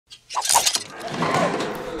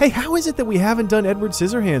Hey, how is it that we haven't done Edward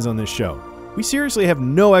Scissorhands on this show? We seriously have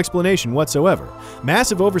no explanation whatsoever.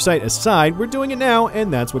 Massive oversight aside, we're doing it now,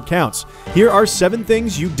 and that's what counts. Here are 7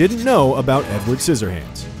 things you didn't know about Edward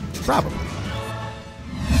Scissorhands. Probably.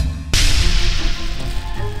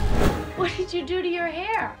 What did you do to your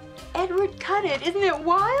hair? Edward cut it. Isn't it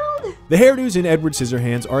wild? The hairdos in Edward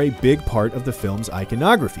Scissorhands are a big part of the film's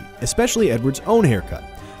iconography, especially Edward's own haircut.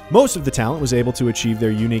 Most of the talent was able to achieve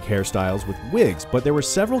their unique hairstyles with wigs, but there were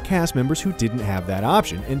several cast members who didn't have that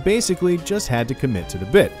option and basically just had to commit to the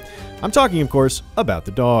bit. I'm talking, of course, about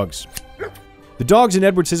the dogs. The dogs in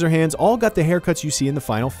Edward Scissorhands all got the haircuts you see in the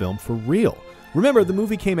final film for real. Remember, the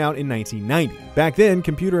movie came out in 1990. Back then,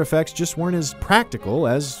 computer effects just weren't as practical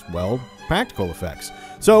as, well, practical effects.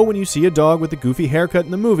 So when you see a dog with a goofy haircut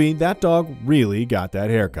in the movie, that dog really got that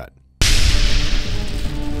haircut.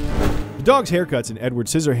 The dog's haircuts in Edward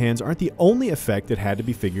Scissorhands aren't the only effect that had to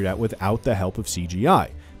be figured out without the help of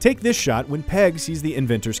CGI. Take this shot when Peg sees the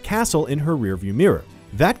inventor's castle in her rearview mirror.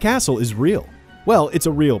 That castle is real. Well, it's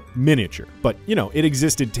a real miniature, but you know, it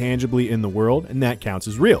existed tangibly in the world, and that counts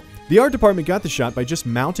as real. The art department got the shot by just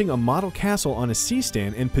mounting a model castle on a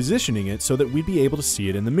C-stand and positioning it so that we'd be able to see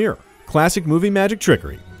it in the mirror. Classic movie magic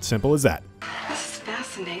trickery. Simple as that. This is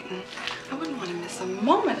fascinating. I wouldn't want to miss a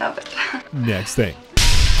moment of it. Next thing.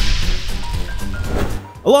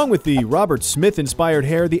 Along with the Robert Smith-inspired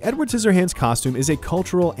hair, the Edward Scissorhands costume is a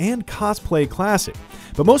cultural and cosplay classic.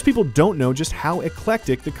 But most people don't know just how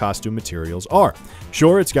eclectic the costume materials are.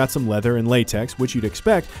 Sure, it's got some leather and latex, which you'd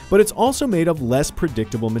expect, but it's also made of less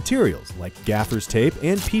predictable materials, like gaffer's tape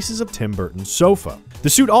and pieces of Tim Burton's sofa. The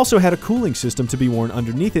suit also had a cooling system to be worn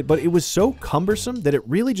underneath it, but it was so cumbersome that it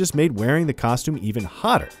really just made wearing the costume even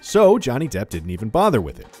hotter. So Johnny Depp didn't even bother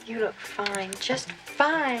with it. You look fine, just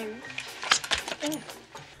fine.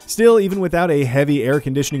 Still, even without a heavy air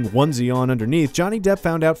conditioning onesie on underneath, Johnny Depp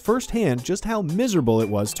found out firsthand just how miserable it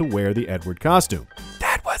was to wear the Edward costume.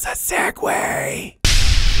 That was a segue!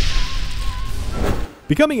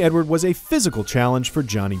 Becoming Edward was a physical challenge for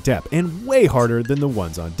Johnny Depp, and way harder than the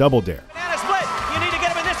ones on Double Dare. Banana split! You need to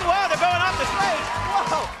get them in this. Whoa, they're going off the stage!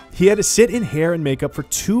 Whoa! He had to sit in hair and makeup for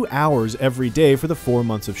 2 hours every day for the 4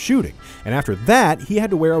 months of shooting, and after that, he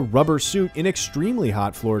had to wear a rubber suit in extremely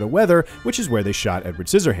hot Florida weather, which is where they shot Edward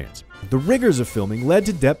Scissorhands. The rigors of filming led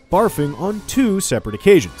to Depp barfing on 2 separate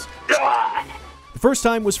occasions. The first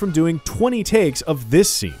time was from doing 20 takes of this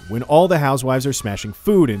scene, when all the housewives are smashing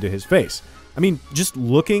food into his face. I mean, just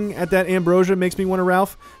looking at that ambrosia makes me want to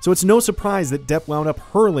Ralph, so it's no surprise that Depp wound up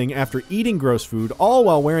hurling after eating gross food, all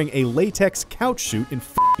while wearing a latex couch suit in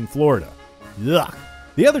f***ing Florida. Ugh.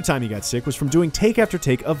 The other time he got sick was from doing take after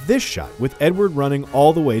take of this shot, with Edward running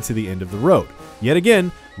all the way to the end of the road. Yet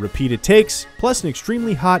again, repeated takes, plus an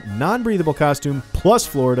extremely hot, non-breathable costume, plus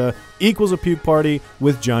Florida, equals a puke party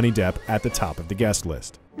with Johnny Depp at the top of the guest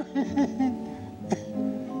list.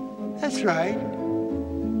 That's right.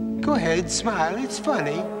 Go ahead, smile, it's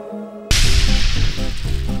funny.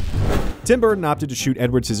 Tim Burton opted to shoot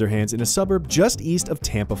Edward Scissorhands in a suburb just east of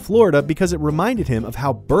Tampa, Florida, because it reminded him of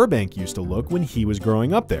how Burbank used to look when he was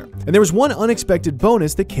growing up there. And there was one unexpected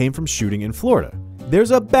bonus that came from shooting in Florida.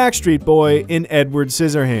 There's a Backstreet Boy in Edward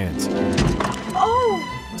Scissorhands.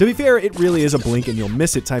 To be fair, it really is a blink and you'll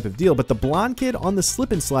miss it type of deal, but the blonde kid on the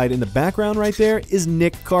slip and slide in the background right there is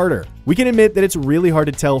Nick Carter. We can admit that it's really hard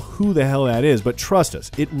to tell who the hell that is, but trust us,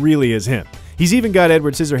 it really is him. He's even got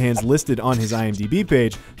Edward Scissorhands listed on his IMDb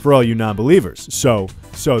page for all you non-believers. So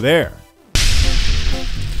there.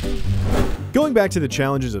 Going back to the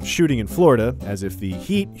challenges of shooting in Florida, as if the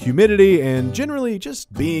heat, humidity, and generally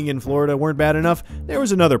just being in Florida weren't bad enough, there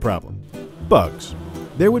was another problem. Bugs.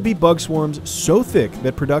 There would be bug swarms so thick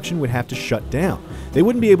that production would have to shut down. They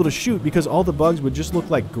wouldn't be able to shoot because all the bugs would just look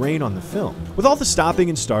like grain on the film. With all the stopping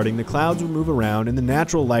and starting, the clouds would move around and the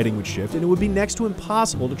natural lighting would shift, and it would be next to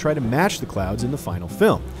impossible to try to match the clouds in the final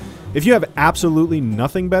film. If you have absolutely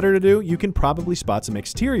nothing better to do, you can probably spot some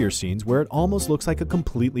exterior scenes where it almost looks like a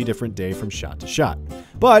completely different day from shot to shot.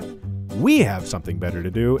 But we have something better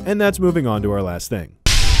to do, and that's moving on to our last thing.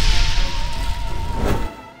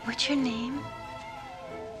 What's your name?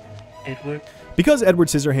 Edward? Because Edward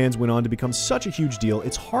Scissorhands went on to become such a huge deal,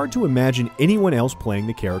 it's hard to imagine anyone else playing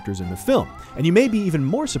the characters in the film, and you may be even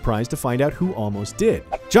more surprised to find out who almost did.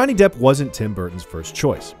 Johnny Depp wasn't Tim Burton's first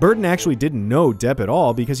choice. Burton actually didn't know Depp at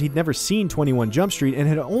all because he'd never seen 21 Jump Street and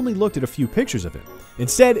had only looked at a few pictures of him.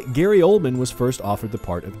 Instead, Gary Oldman was first offered the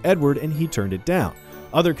part of Edward, and he turned it down.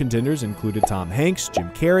 Other contenders included Tom Hanks, Jim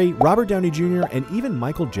Carrey, Robert Downey Jr., and even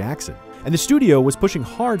Michael Jackson. And the studio was pushing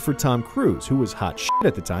hard for Tom Cruise, who was hot shit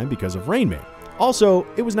at the time because of Rain Man. Also,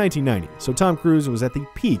 it was 1990, so Tom Cruise was at the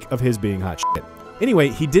peak of his being hot shit. Anyway,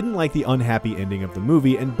 he didn't like the unhappy ending of the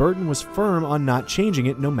movie, and Burton was firm on not changing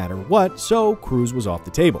it no matter what, so Cruise was off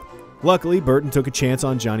the table. Luckily, Burton took a chance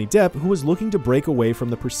on Johnny Depp, who was looking to break away from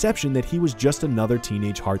the perception that he was just another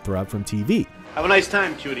teenage heartthrob from TV. Have a nice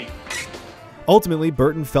time, cutie. Ultimately,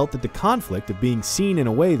 Burton felt that the conflict of being seen in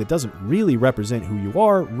a way that doesn't really represent who you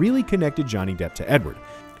are really connected Johnny Depp to Edward.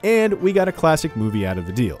 And we got a classic movie out of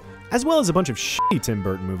the deal, as well as a bunch of shitty Tim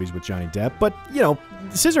Burton movies with Johnny Depp, but, you know,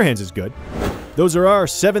 Scissorhands is good. Those are our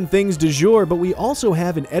 7 things du jour, but we also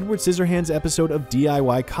have an Edward Scissorhands episode of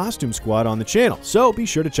DIY Costume Squad on the channel, so be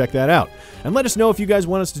sure to check that out. And let us know if you guys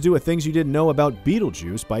want us to do a Things You Didn't Know About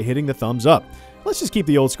Beetlejuice by hitting the thumbs up. Let's just keep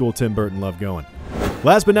the old school Tim Burton love going.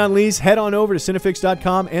 Last but not least, head on over to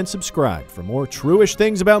CineFix.com and subscribe for more true-ish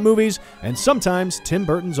things about movies and sometimes Tim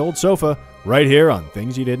Burton's old sofa right here on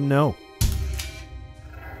Things You Didn't Know.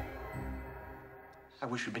 I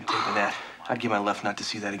wish we'd been taping that. I'd give my left nut to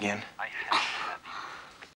see that again.